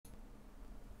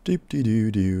Deep dee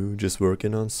doo doo, just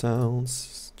working on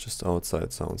sounds, just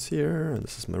outside sounds here, and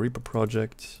this is my Reaper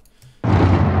project.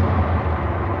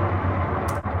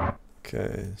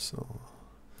 Okay, so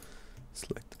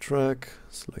select the track,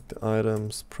 select the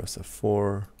items, press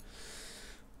F4.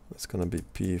 It's gonna be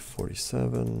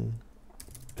P47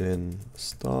 in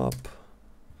stop.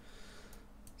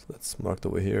 So that's marked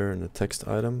over here in the text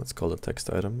item. It's called a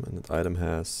text item, and the item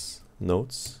has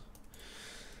notes.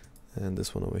 And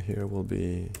this one over here will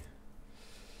be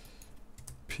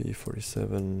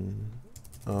P47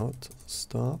 out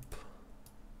stop.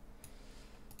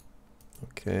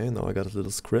 Okay, now I got a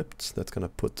little script that's gonna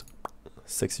put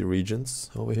sexy regions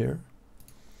over here.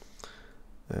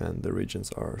 And the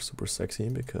regions are super sexy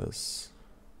because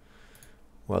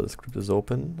while the script is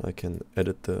open, I can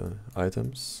edit the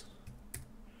items.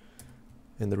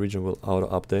 And the region will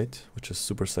auto-update, which is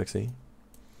super sexy.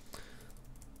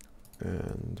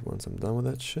 And once I'm done with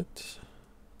that shit,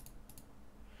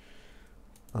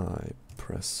 I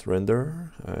press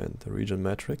render, and the region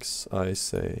matrix, I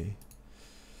say,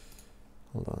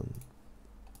 hold on,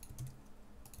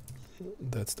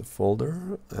 that's the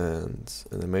folder, and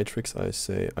in the matrix I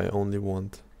say I only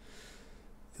want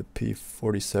the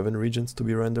P47 regions to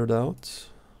be rendered out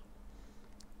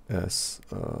as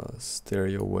a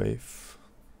stereo wave.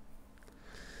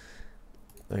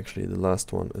 Actually, the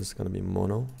last one is going to be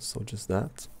mono, so just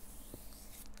that.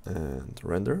 And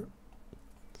render.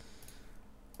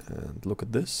 And look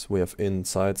at this. We have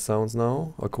inside sounds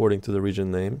now, according to the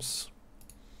region names.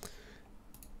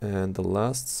 And the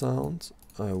last sound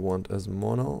I want as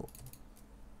mono,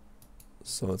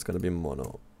 so it's going to be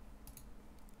mono.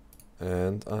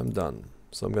 And I'm done.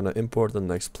 So I'm going to import the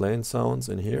next plane sounds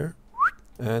in here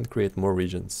and create more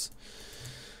regions.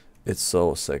 It's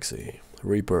so sexy.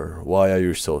 Reaper, why are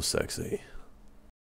you so sexy?